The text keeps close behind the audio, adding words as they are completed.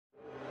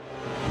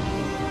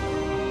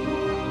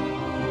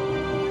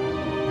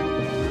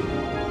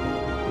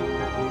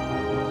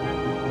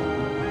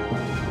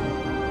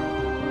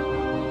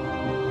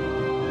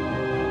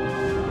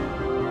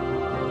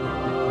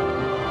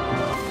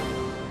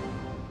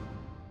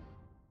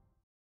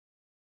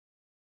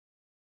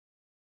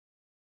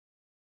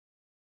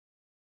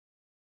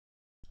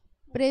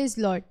Praise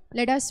Lord.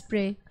 Let us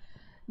pray.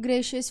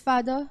 Gracious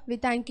Father, we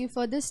thank you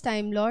for this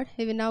time, Lord.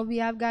 Even now we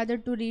have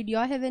gathered to read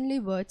your heavenly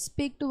words.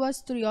 Speak to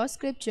us through your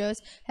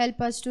scriptures. Help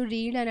us to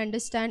read and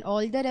understand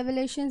all the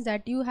revelations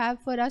that you have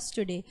for us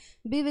today.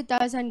 Be with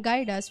us and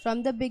guide us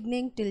from the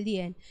beginning till the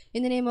end.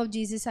 In the name of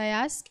Jesus I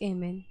ask,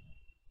 Amen.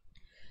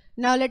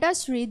 Now let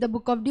us read the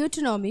book of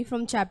Deuteronomy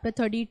from chapter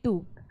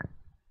 32.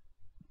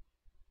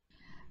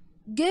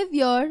 Give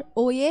ear,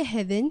 O ye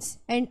heavens,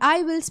 and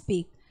I will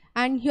speak,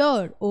 and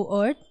hear,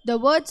 O earth, the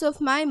words of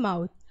my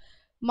mouth.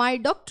 My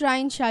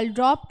doctrine shall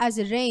drop as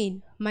a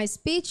rain, my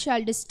speech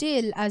shall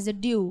distill as a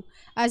dew,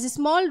 as a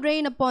small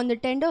rain upon the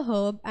tender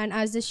herb, and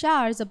as the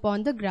showers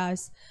upon the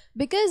grass.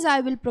 Because I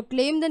will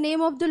proclaim the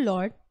name of the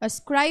Lord,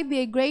 ascribe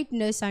ye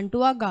greatness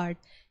unto our God.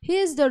 He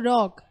is the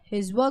rock,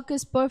 his work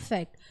is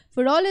perfect,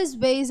 for all his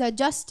ways are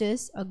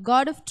justice, a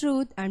God of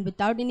truth and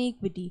without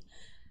iniquity.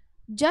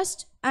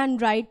 Just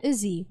and right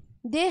is he.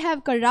 They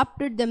have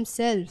corrupted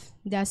themselves.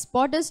 Their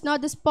spot is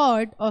not the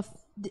spot of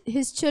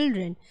his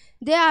children.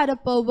 They are a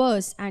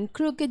perverse and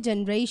crooked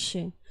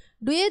generation.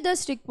 Do ye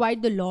thus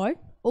requite the Lord,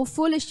 O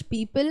foolish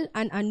people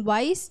and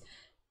unwise?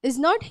 Is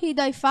not he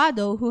thy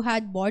father who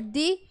hath bought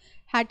thee?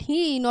 Had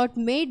he not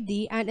made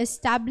thee and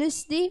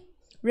established thee?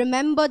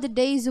 Remember the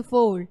days of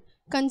old.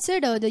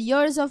 Consider the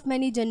years of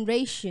many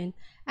generations.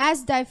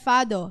 Ask thy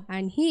father,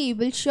 and he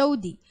will show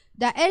thee,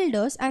 the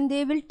elders, and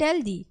they will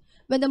tell thee.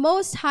 When the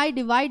Most High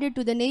divided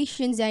to the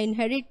nations their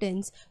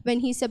inheritance,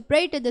 when he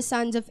separated the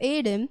sons of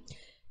Adam,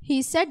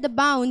 he set the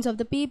bounds of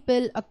the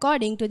people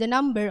according to the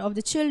number of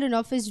the children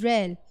of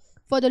Israel.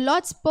 For the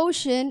Lord's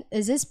portion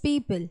is his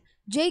people.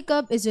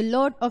 Jacob is the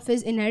Lord of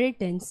his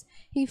inheritance.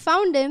 He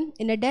found him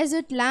in a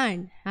desert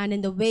land and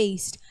in the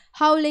waste,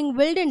 howling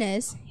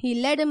wilderness. He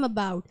led him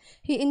about.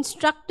 He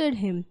instructed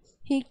him.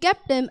 He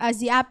kept him as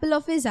the apple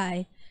of his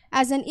eye.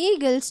 As an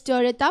eagle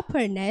stirreth up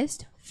her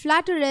nest,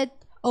 flattereth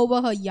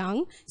over her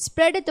young,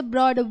 spreadeth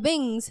abroad her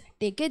wings,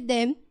 taketh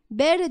them,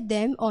 beareth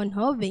them on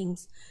her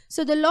wings.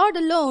 So the Lord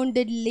alone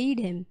did lead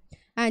him,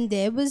 and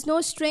there was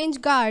no strange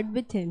guard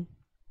with him.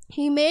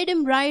 He made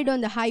him ride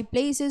on the high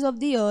places of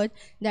the earth,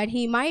 that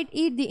he might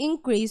eat the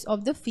increase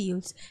of the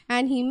fields.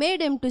 And he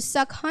made him to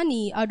suck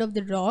honey out of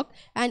the rock,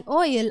 and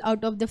oil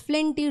out of the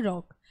flinty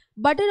rock,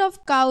 butter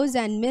of cows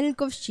and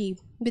milk of sheep,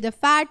 with the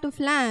fat of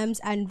lambs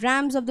and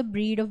rams of the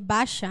breed of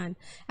Bashan,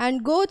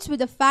 and goats with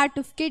the fat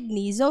of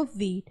kidneys of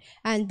wheat.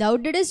 And thou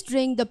didst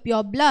drink the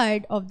pure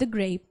blood of the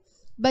grape.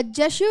 But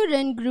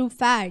Jeshurun grew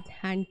fat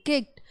and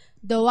kicked.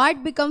 Thou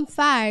art become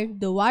fat,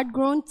 thou art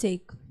grown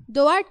thick,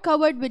 thou art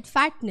covered with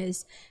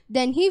fatness.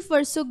 Then he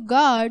forsook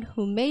God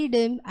who made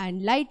him,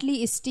 and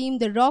lightly esteemed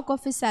the rock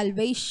of his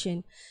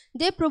salvation.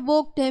 They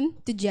provoked him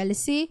to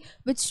jealousy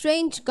with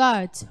strange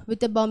gods.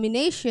 With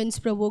abominations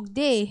provoked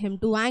they him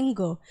to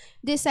anger.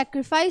 They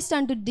sacrificed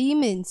unto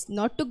demons,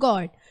 not to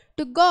God,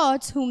 to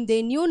gods whom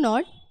they knew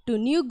not, to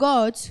new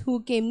gods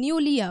who came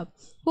newly up,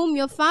 whom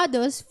your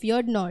fathers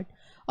feared not.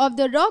 Of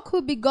the rock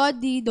who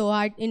begot thee thou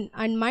art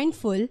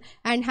unmindful,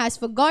 and hast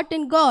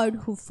forgotten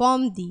God who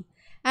formed thee.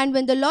 And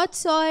when the Lord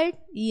saw it,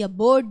 he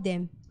abhorred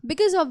them,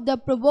 because of the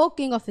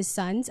provoking of his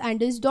sons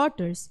and his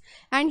daughters.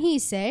 And he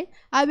said,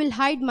 I will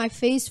hide my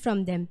face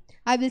from them.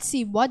 I will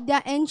see what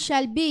their end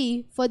shall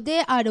be, for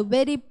they are a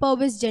very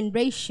perverse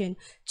generation,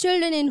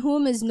 children in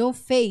whom is no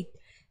faith.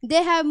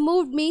 They have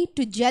moved me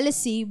to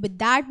jealousy with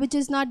that which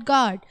is not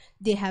God.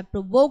 They have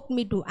provoked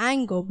me to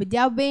anger with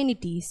their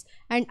vanities.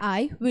 And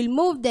I will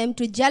move them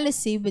to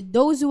jealousy with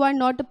those who are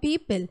not a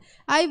people.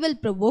 I will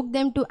provoke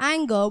them to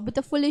anger with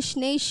a foolish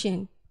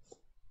nation.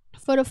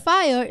 For a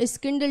fire is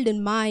kindled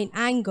in mine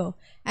anger,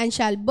 and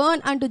shall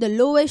burn unto the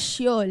lowest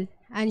Sheol,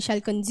 and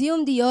shall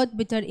consume the earth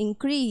with her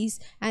increase,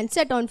 and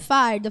set on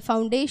fire the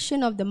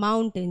foundation of the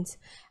mountains.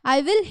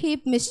 I will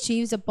heap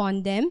mischiefs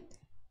upon them.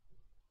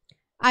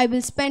 I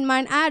will spend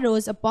mine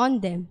arrows upon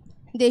them.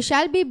 They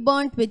shall be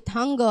burnt with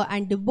hunger,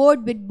 and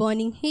devoured with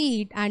burning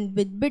heat, and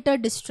with bitter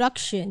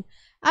destruction.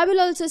 I will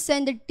also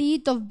send the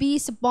teeth of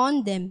beasts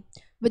upon them,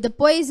 with the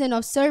poison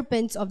of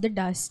serpents of the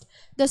dust.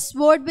 The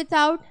sword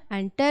without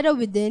and terror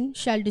within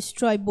shall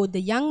destroy both the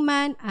young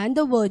man and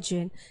the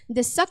virgin,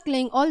 the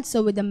suckling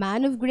also with the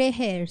man of grey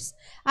hairs.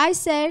 I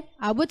said,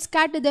 I would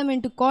scatter them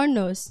into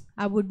corners.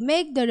 I would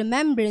make the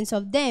remembrance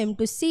of them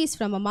to cease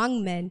from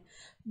among men.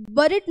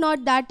 Were it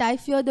not that I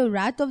fear the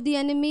wrath of the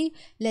enemy,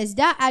 lest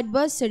their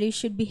adversaries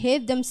should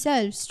behave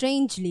themselves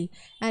strangely,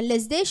 and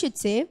lest they should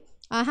say,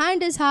 Our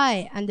hand is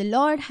high, and the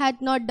Lord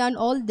hath not done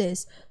all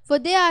this. For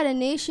they are a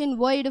nation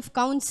void of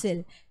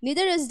counsel,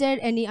 neither is there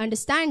any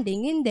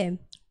understanding in them.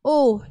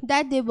 Oh,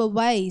 that they were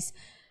wise,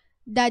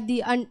 that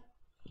they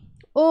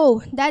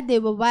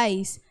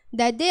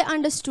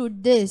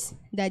understood this,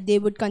 that they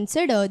would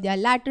consider their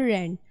latter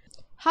end.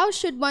 How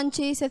should one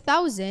chase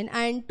 1,000,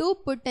 and two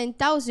put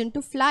 10,000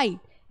 to flight,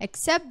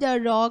 except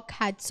their rock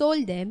hath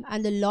sold them,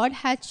 and the Lord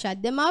hath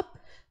shut them up?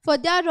 For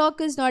their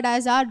rock is not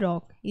as our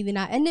rock, even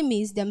our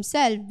enemies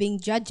themselves being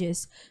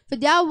judges. For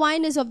their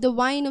wine is of the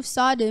wine of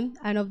Sodom,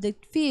 and of the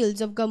fields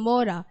of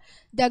Gomorrah.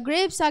 Their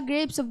grapes are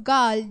grapes of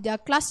gall, their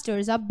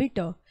clusters are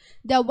bitter.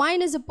 Their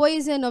wine is a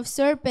poison of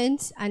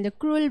serpents and the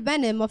cruel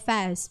venom of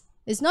asps.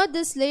 Is not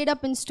this laid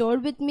up and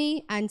stored with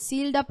me and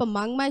sealed up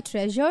among my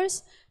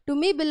treasures? To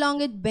me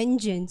belongeth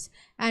vengeance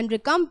and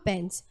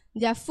recompense.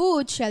 Their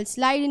food shall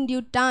slide in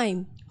due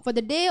time, for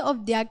the day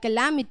of their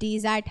calamity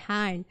is at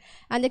hand,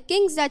 and the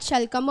kings that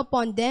shall come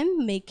upon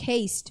them make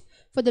haste.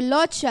 For the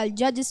Lord shall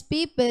judge his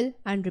people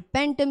and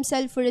repent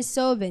himself for his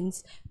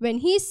servants, when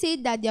he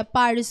seeth that their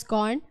power is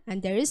gone,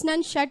 and there is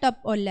none shut up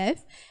or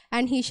left.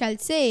 And he shall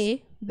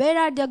say, Where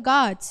are their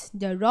gods,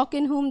 their rock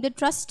in whom they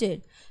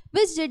trusted,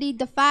 which did eat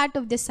the fat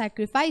of their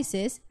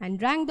sacrifices, and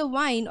drank the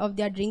wine of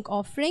their drink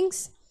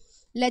offerings?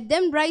 Let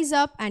them rise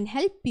up and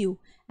help you,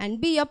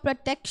 and be your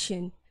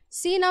protection.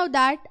 See now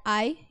that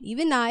I,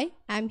 even I,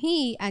 am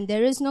he, and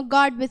there is no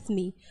God with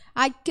me.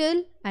 I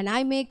kill, and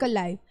I make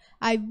alive.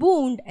 I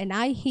wound, and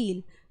I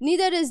heal.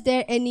 Neither is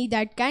there any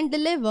that can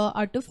deliver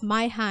out of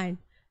my hand.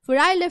 For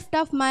I lift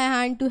up my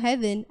hand to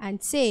heaven,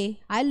 and say,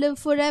 I live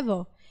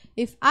forever.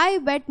 If I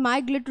whet my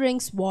glittering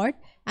sword,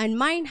 and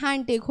mine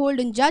hand take hold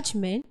in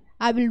judgment,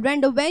 I will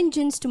render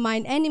vengeance to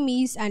mine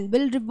enemies, and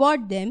will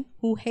reward them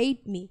who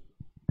hate me.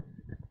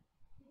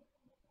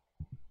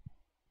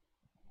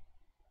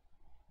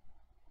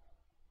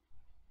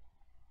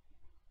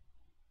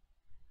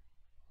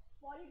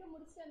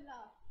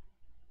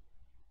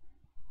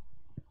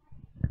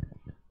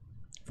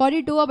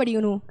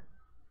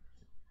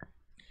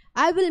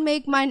 I will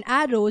make mine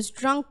arrows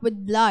drunk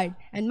with blood,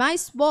 and my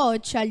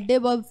sword shall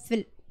devour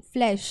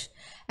flesh,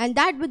 and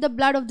that with the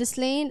blood of the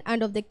slain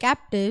and of the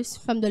captives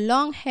from the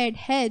long-haired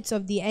heads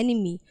of the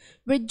enemy.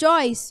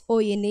 Rejoice, O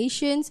ye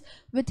nations,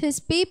 with his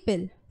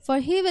people, for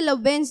he will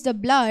avenge the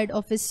blood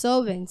of his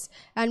servants,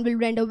 and will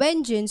render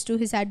vengeance to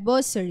his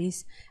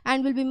adversaries,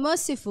 and will be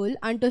merciful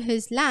unto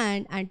his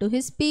land and to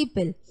his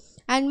people.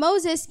 And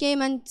Moses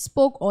came and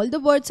spoke all the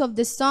words of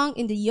this song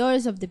in the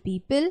ears of the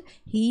people,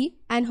 he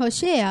and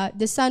Hoshea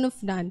the son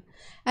of Nun.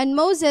 And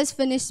Moses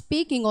finished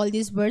speaking all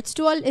these words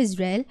to all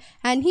Israel,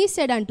 and he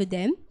said unto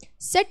them,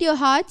 Set your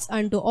hearts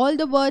unto all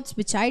the words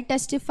which I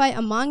testify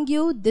among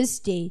you this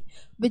day,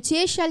 which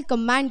ye shall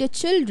command your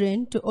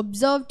children to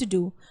observe to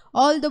do,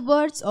 all the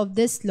words of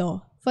this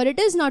law. For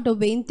it is not a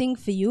vain thing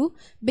for you,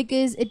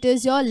 because it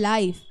is your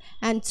life.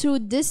 And through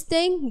this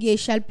thing ye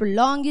shall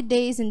prolong your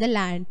days in the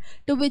land,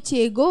 to which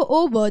ye go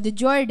over the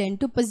Jordan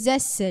to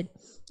possess it.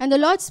 And the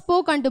Lord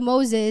spoke unto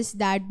Moses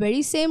that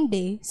very same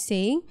day,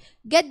 saying,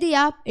 Get thee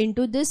up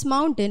into this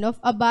mountain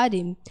of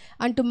Abarim,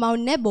 unto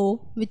Mount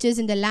Nebo, which is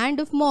in the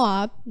land of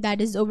Moab, that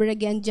is over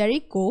against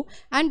Jericho,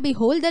 and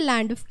behold the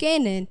land of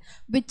Canaan,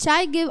 which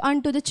I give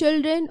unto the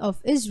children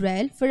of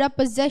Israel for a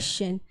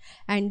possession,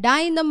 and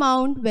die in the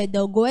mount where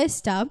thou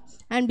goest up,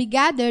 and be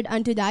gathered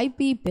unto thy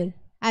people.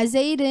 As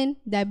Aaron,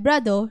 thy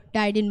brother,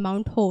 died in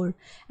Mount Hor,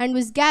 and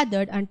was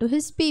gathered unto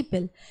his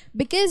people,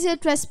 because ye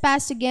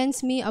trespassed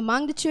against me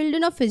among the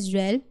children of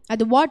Israel, at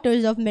the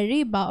waters of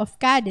Meribah of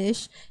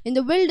Kadesh, in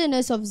the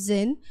wilderness of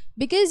Zin,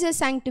 because ye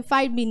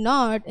sanctified me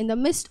not in the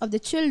midst of the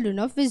children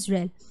of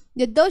Israel.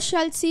 Yet thou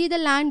shalt see the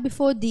land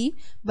before thee,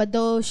 but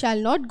thou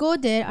shalt not go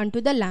there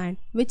unto the land,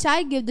 which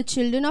I give the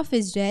children of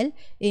Israel.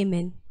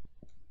 Amen.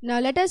 Now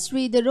let us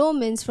read the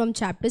Romans from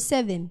chapter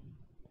 7.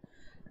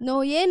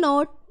 Know ye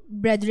not,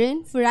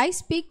 brethren, for I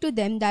speak to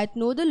them that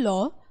know the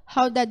law,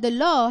 how that the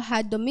law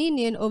hath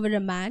dominion over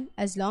a man,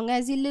 as long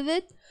as he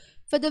liveth?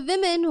 For the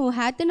woman who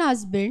hath an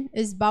husband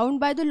is bound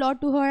by the law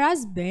to her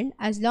husband,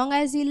 as long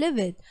as he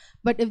liveth.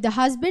 But if the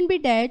husband be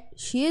dead,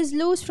 she is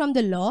loosed from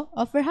the law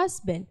of her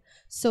husband.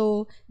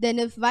 So then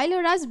if while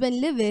her husband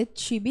liveth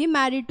she be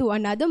married to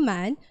another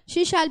man,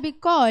 she shall be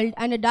called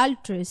an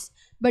adulteress.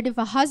 But if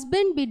a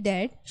husband be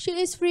dead, she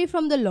is free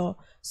from the law,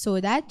 so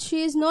that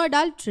she is no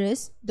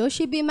adulteress, though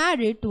she be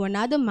married to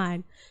another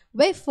man.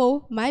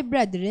 Wherefore, my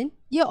brethren,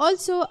 ye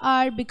also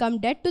are become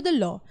dead to the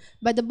law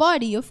by the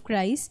body of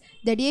Christ,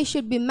 that ye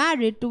should be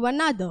married to one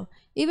another,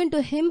 even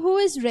to him who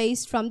is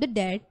raised from the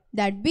dead,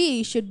 that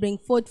we should bring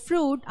forth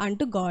fruit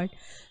unto God.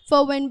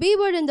 For when we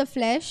were in the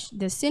flesh,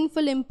 the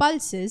sinful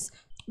impulses,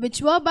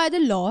 which were by the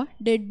law,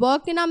 did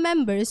work in our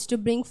members to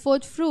bring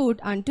forth fruit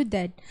unto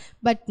death.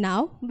 But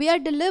now we are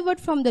delivered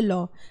from the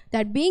law,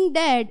 that being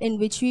dead in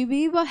which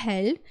we were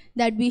held,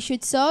 that we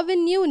should serve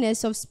in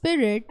newness of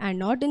spirit, and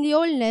not in the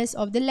oldness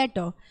of the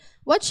letter.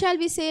 What shall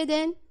we say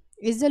then?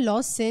 Is the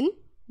law sin?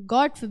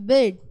 God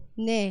forbid.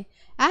 Nay,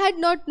 I had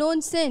not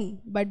known sin,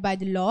 but by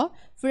the law,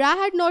 for I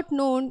had not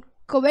known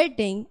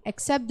coveting,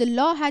 except the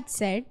law had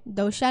said,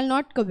 Thou shalt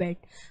not covet.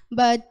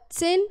 But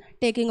sin,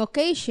 taking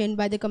occasion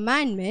by the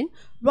commandment,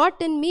 wrought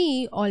in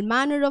me all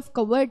manner of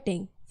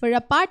coveting. For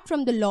apart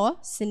from the law,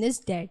 sin is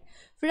dead.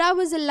 For I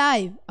was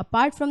alive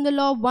apart from the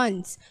law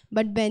once,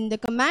 but when the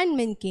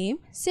commandment came,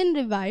 sin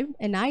revived,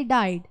 and I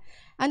died.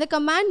 And the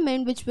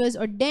commandment which was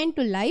ordained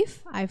to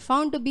life, I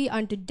found to be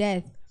unto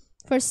death.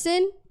 For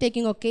sin,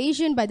 taking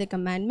occasion by the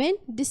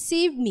commandment,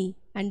 deceived me,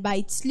 and by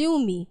it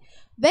slew me.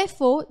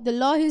 Wherefore the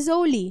law is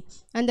holy,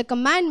 and the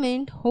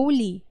commandment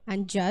holy,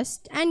 and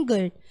just, and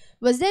good.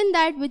 Was then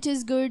that which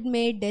is good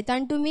made death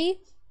unto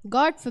me?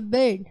 God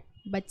forbid.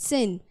 But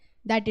sin,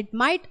 that it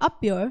might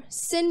appear,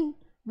 sin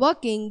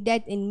working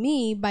death in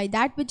me by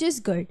that which is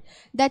good,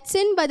 that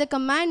sin by the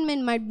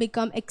commandment might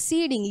become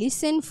exceedingly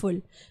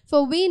sinful.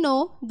 For we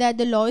know that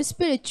the law is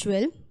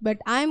spiritual, but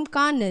I am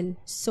carnal,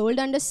 sold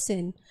under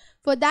sin.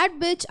 For that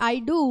which I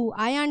do,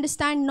 I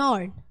understand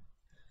not.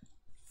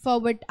 For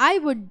what I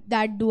would,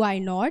 that do I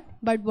not,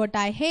 but what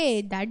I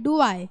hate, that do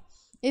I.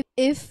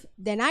 If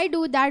then I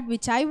do that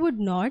which I would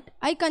not,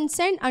 I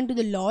consent unto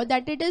the law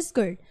that it is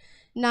good.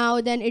 Now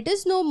then it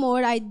is no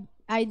more I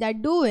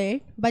that do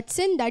it, but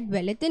sin that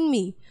dwelleth in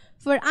me.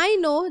 For I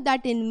know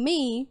that in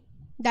me,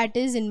 that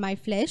is in my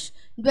flesh,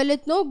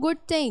 dwelleth no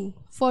good thing.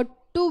 For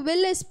to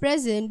will is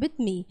present with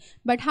me,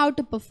 but how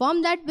to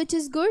perform that which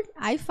is good,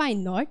 I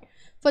find not.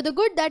 For the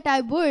good that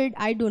I would,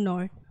 I do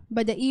not,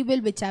 but the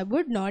evil which I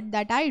would not,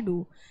 that I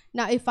do.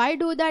 Now if I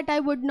do that I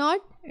would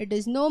not, it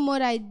is no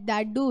more I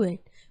that do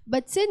it,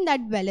 but sin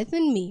that dwelleth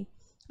in me.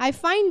 I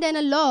find then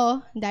a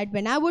law, that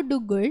when I would do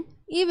good,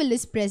 evil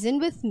is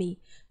present with me.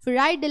 For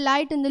I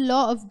delight in the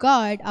law of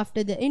God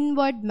after the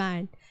inward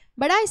man.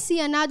 But I see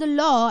another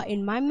law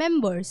in my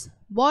members,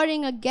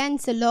 warring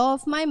against the law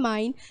of my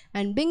mind,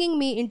 and bringing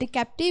me into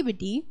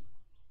captivity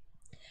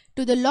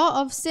to the law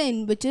of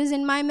sin which is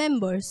in my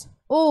members.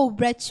 O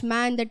wretched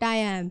man that I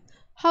am,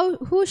 O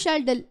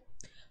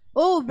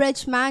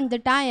wretched man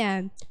that I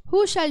am,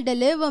 who shall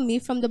deliver me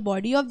from the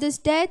body of this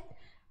death?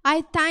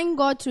 I thank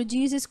God through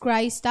Jesus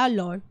Christ our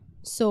Lord.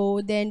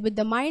 So then with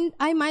the mind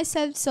I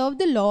myself serve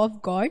the law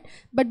of God,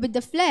 but with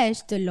the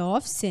flesh the law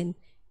of sin.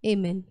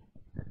 Amen.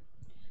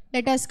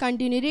 Let us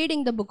continue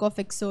reading the book of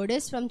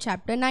Exodus from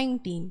chapter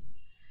 19.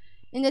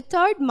 In the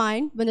third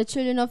month, when the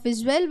children of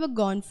Israel were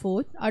gone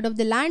forth out of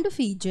the land of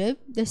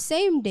Egypt, the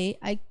same day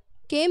I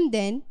came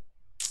then.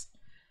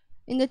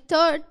 In the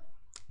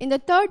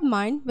third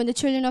month, when the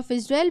children of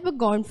Israel were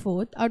gone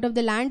forth out of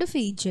the land of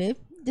Egypt,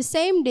 the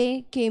same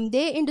day came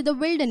they into the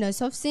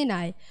wilderness of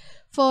Sinai.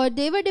 For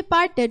they were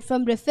departed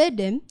from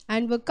Rephidim,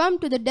 and were come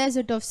to the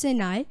desert of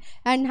Sinai,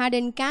 and had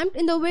encamped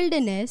in the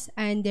wilderness,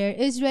 and there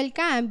Israel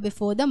camped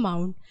before the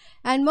mount.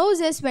 And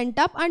Moses went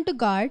up unto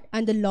God,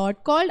 and the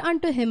Lord called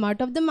unto him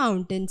out of the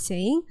mountain,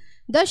 saying,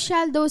 Thus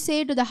shalt thou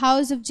say to the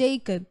house of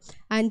Jacob,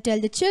 and tell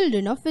the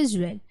children of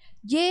Israel,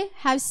 Ye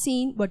have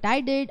seen what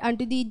I did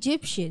unto the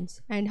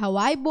Egyptians, and how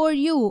I bore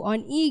you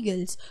on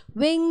eagles'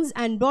 wings,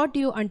 and brought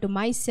you unto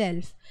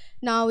myself.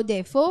 Now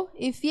therefore,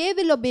 if ye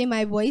will obey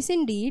my voice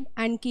indeed,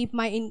 and keep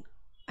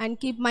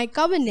my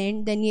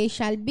covenant, then ye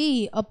shall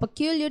be a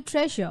peculiar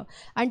treasure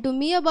unto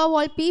me above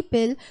all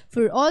people,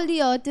 for all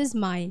the earth is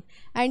mine.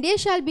 And ye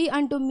shall be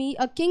unto me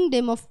a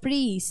kingdom of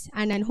priests,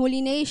 and an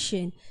holy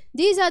nation.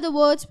 These are the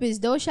words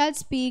which thou shalt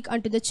speak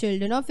unto the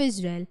children of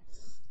Israel.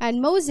 And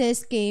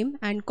Moses came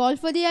and called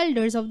for the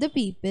elders of the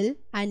people,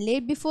 and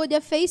laid before their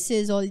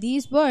faces all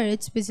these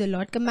words which the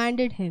Lord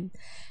commanded him.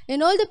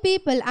 And all the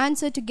people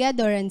answered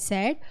together and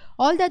said,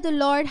 All that the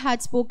Lord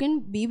hath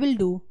spoken we will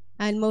do.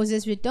 And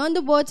Moses returned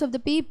the words of the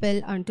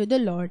people unto the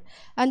Lord.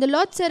 And the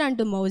Lord said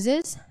unto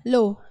Moses,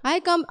 Lo,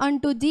 I come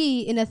unto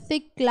thee in a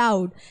thick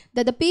cloud,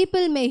 that the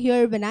people may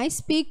hear when I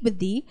speak with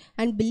thee,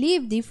 and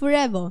believe thee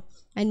forever.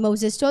 And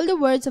Moses told the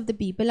words of the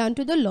people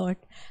unto the Lord.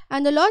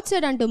 And the Lord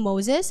said unto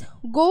Moses,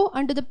 Go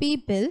unto the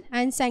people,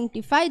 and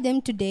sanctify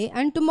them today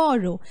and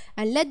tomorrow,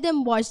 and let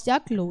them wash their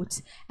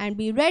clothes, and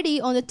be ready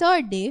on the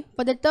third day.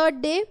 For the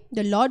third day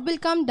the Lord will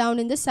come down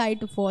in the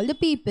sight of all the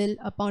people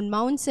upon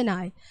Mount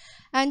Sinai.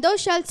 And thou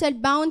shalt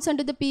set bounds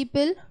unto the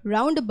people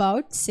round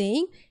about,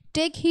 saying,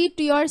 Take heed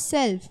to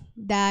yourself,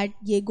 that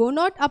ye go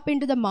not up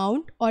into the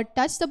mount, or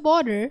touch the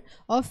border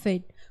of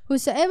it.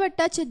 Whosoever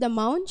toucheth the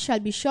mount shall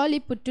be surely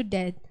put to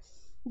death.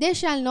 They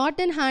shall not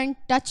in hand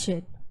touch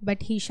it,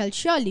 but he shall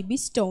surely be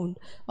stoned,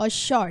 or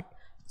shot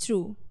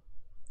through.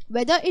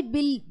 Whether it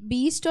be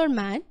beast or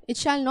man, it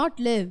shall not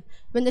live.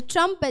 When the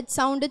trumpet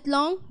soundeth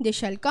long, they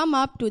shall come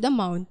up to the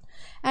mount.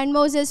 And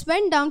Moses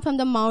went down from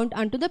the mount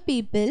unto the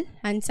people,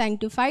 and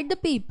sanctified the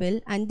people,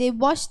 and they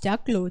washed their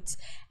clothes.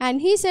 And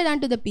he said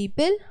unto the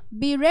people,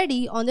 Be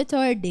ready on the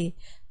third day.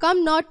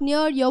 Come not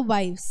near your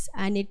wives.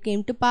 And it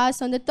came to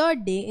pass on the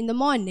third day in the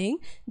morning,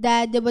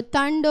 that there were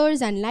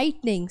thunders and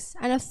lightnings,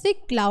 and a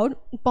thick cloud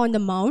upon the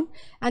mount,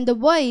 and the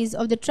voice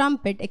of the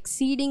trumpet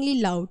exceedingly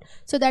loud,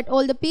 so that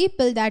all the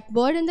people that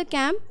were in the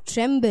camp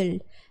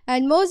trembled.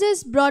 And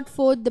Moses brought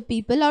forth the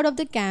people out of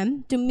the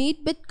camp to meet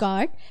with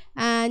God,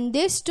 and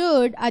they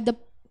stood at the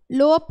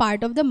lower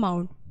part of the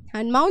mount.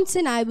 And Mount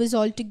Sinai was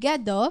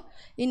altogether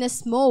in a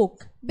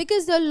smoke,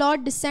 because the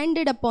Lord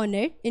descended upon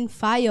it in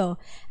fire,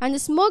 and the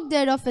smoke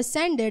thereof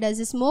ascended as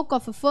the smoke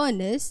of a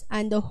furnace,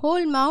 and the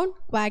whole mount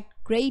quaked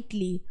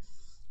greatly.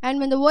 And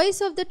when the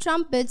voice of the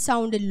trumpet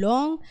sounded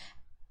long,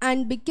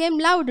 and became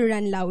louder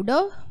and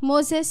louder,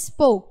 Moses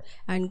spoke,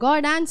 and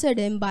God answered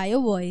him by a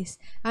voice.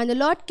 And the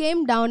Lord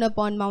came down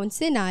upon Mount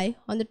Sinai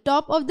on the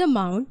top of the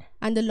mount,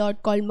 and the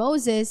Lord called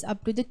Moses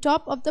up to the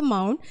top of the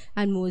mount,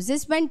 and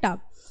Moses went up.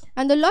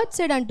 And the Lord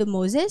said unto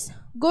Moses,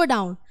 Go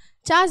down,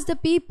 charge the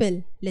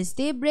people, lest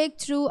they break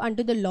through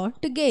unto the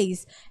Lord to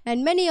gaze.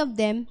 And many of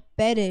them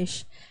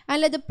perish.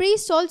 And let the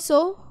priests also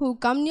who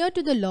come near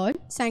to the Lord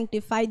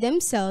sanctify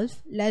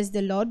themselves, lest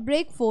the Lord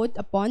break forth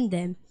upon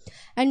them.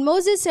 And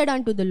Moses said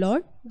unto the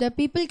Lord, the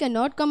people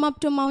cannot come up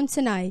to Mount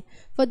Sinai,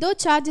 for thou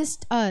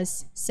chargest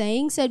us,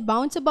 saying, set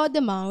bounds about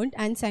the mount,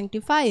 and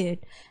sanctify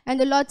it. And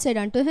the Lord said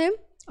unto him,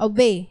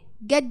 away,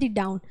 get thee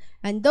down,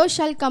 and thou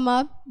shalt come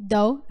up,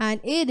 thou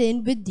and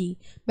Aaron with thee.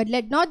 But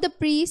let not the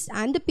priests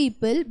and the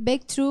people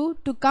beg through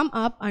to come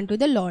up unto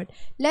the Lord,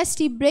 lest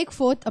he break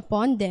forth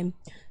upon them.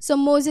 So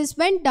Moses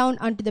went down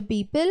unto the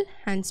people,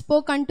 and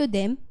spoke unto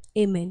them.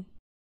 Amen.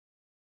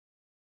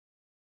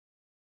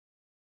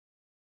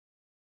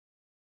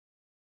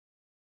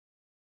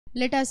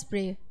 Let us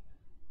pray.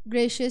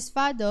 Gracious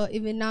Father,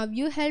 even now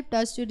you helped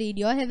us to read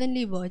your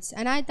heavenly words,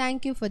 and I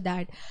thank you for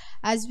that.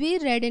 As we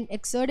read in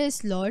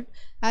Exodus, Lord,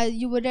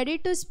 you were ready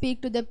to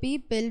speak to the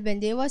people when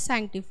they were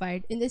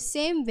sanctified. In the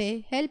same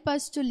way, help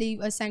us to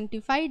live a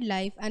sanctified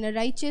life and a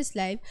righteous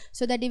life,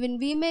 so that even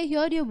we may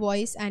hear your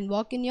voice and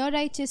walk in your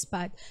righteous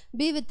path.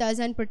 Be with us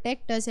and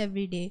protect us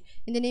every day.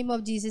 In the name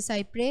of Jesus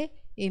I pray.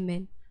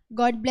 Amen.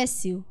 God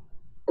bless you.